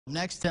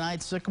Next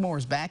tonight,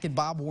 Sycamores back at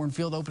Bob Warren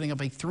Field, opening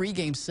up a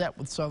 3-game set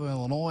with Southern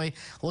Illinois,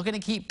 looking to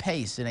keep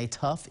pace in a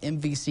tough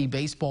MVC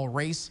baseball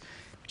race.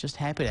 Just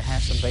happy to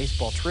have some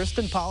baseball.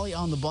 Polley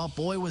on the bump.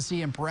 Boy, was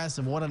he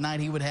impressive. What a night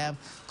he would have,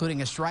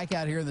 including a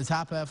strikeout here in the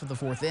top half of the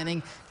 4th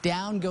inning.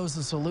 Down goes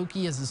the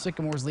Salukis as the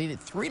Sycamores lead it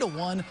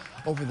 3-1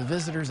 over the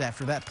visitors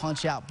after that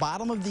punch out.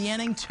 Bottom of the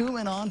inning, 2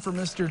 men on for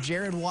Mr.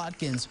 Jared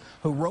Watkins,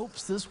 who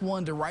ropes this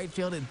one to right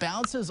field. It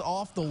bounces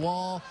off the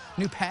wall.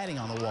 New padding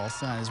on the wall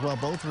sign as well.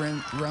 Both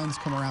runs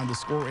come around to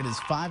score. It is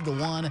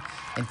 5-1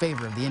 in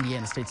favor of the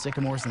Indiana State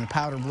Sycamores and the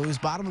Powder Blues.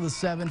 Bottom of the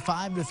 7,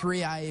 5-3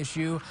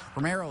 ISU.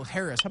 Romero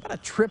Harris, how about a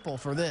triple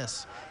for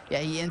this? Yeah,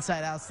 he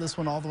inside outs this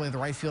one all the way to the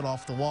right field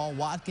off the wall.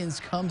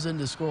 Watkins comes in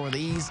to score with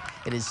ease.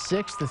 It is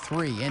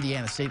 6-3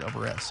 Indiana State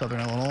over at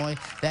Southern Illinois.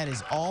 That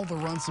is all the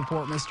run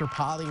support Mr.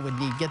 Polley would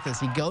need. Get this,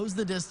 he goes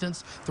the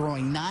distance,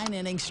 throwing 9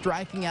 innings,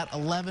 striking out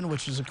 11,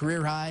 which is a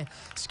career high,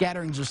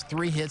 scattering just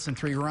 3 hits and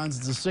 3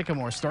 runs. The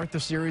Sycamores start the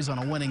series on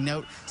a winning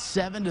note.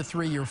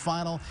 7-3 your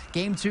final.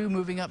 Game 2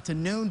 moving up to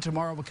noon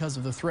tomorrow because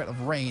of the threat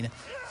of rain.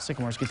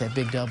 Sycamores get that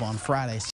big dub on Friday.